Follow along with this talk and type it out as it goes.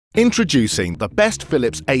Introducing the best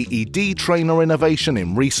Philips AED trainer innovation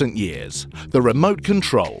in recent years, the remote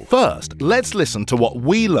control. First, let's listen to what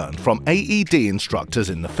we learned from AED instructors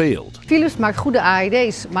in the field. Philips maakt goede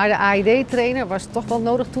AED's, maar de AED-trainer was toch wel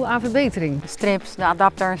nodig toe aan verbetering. De strips, de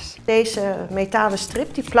adapters. Deze metalen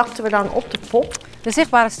strip die plakten we dan op de pop. De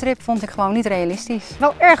zichtbare strip vond ik gewoon niet realistisch.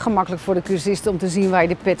 Wel erg gemakkelijk voor de cursisten om te zien waar je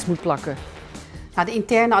de pads moet plakken. Nou, de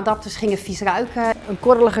interne adapters gingen vies ruiken. Een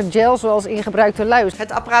korrelige gel zoals in gebruikte luis.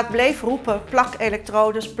 Het apparaat bleef roepen plak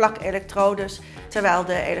elektrodes, terwijl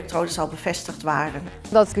de elektrodes al bevestigd waren.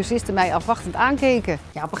 Dat cursisten mij afwachtend aankeken.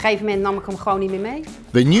 Ja, op een gegeven moment nam ik hem gewoon niet meer mee.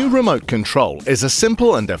 The new remote control is a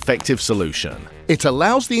simple and effective solution. It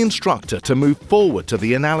allows the instructor to move forward to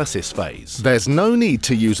the analysis phase. There's no need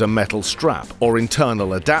to use a metal strap or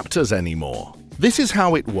internal adapters anymore. This is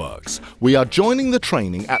how it works. We are joining the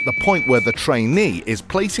training at the point where the trainee is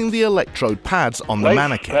placing the electrode pads on the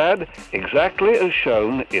mannequin. Pad exactly as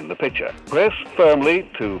shown in the picture. Press firmly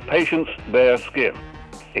to patient's bare skin.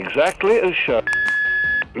 Exactly as shown.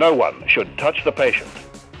 No one should touch the patient.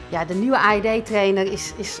 Ja, de nieuwe AED-trainer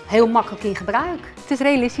is heel makkelijk in gebruik. Het is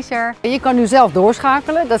realistischer. Je kan nu zelf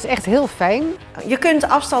doorschakelen, dat is echt heel fijn. Je kunt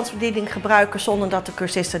afstandsbediening gebruiken zonder dat de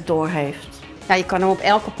cursist het doorheeft. Ja, je kan hem op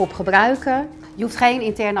elke pop gebruiken. Je hoeft geen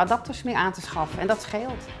interne adapters meer aan te schaffen en dat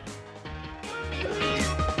scheelt.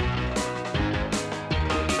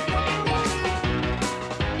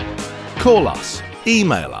 Call us,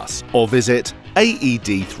 email us, or visit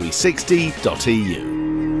aed360.eu.